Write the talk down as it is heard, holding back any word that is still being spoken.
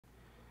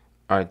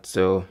Alright,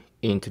 so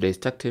in today's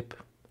tech tip,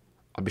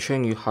 I'll be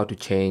showing you how to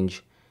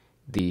change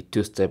the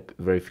two-step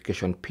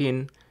verification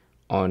PIN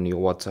on your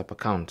WhatsApp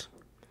account.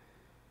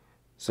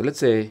 So let's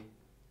say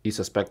you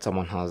suspect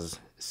someone has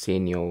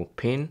seen your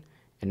PIN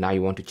and now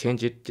you want to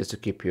change it just to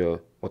keep your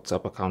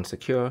WhatsApp account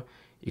secure.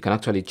 You can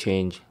actually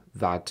change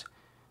that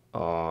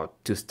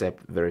two-step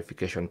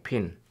verification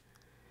PIN.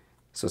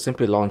 So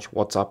simply launch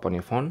WhatsApp on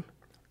your phone.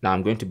 Now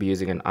I'm going to be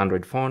using an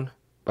Android phone,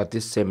 but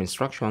these same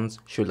instructions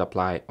should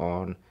apply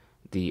on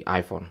the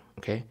iPhone,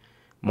 okay?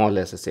 More or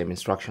less the same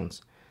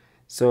instructions.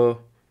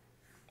 So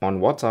on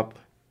WhatsApp,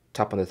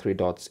 tap on the three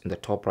dots in the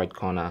top right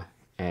corner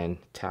and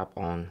tap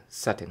on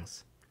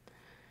settings.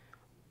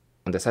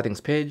 On the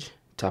settings page,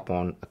 tap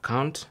on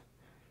account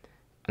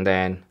and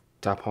then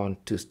tap on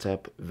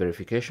two-step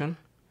verification.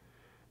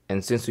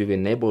 And since we've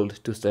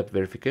enabled two-step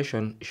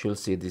verification, you should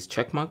see this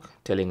check mark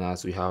telling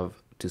us we have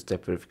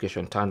two-step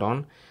verification turned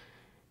on.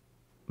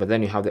 But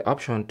then you have the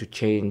option to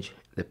change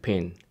the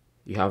PIN.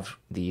 You have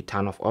the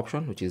turn off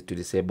option, which is to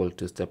disable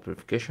two-step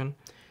verification.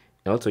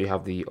 And also you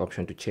have the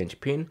option to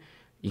change PIN.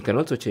 You can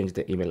also change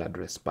the email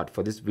address, but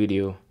for this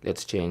video,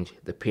 let's change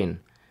the PIN.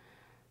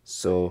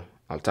 So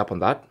I'll tap on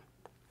that.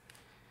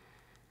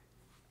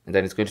 And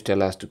then it's going to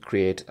tell us to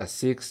create a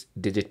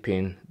 6-digit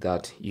PIN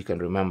that you can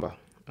remember,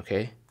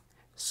 okay?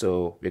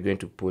 So we're going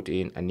to put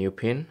in a new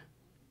PIN.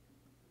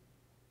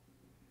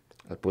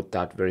 I'll put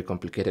that very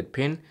complicated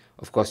PIN.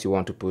 Of course, you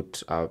want to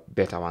put a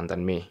better one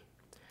than me.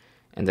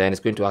 And then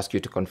it's going to ask you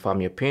to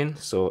confirm your PIN.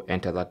 So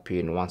enter that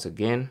PIN once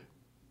again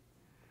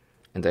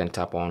and then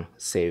tap on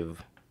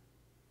save.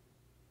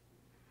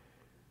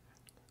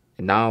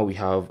 And now we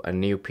have a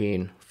new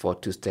PIN for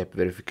two-step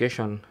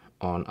verification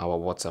on our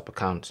WhatsApp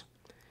account.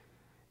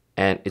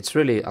 And it's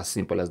really as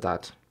simple as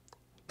that.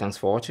 Thanks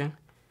for watching.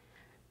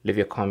 Leave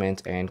your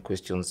comments and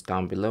questions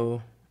down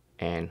below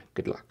and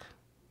good luck.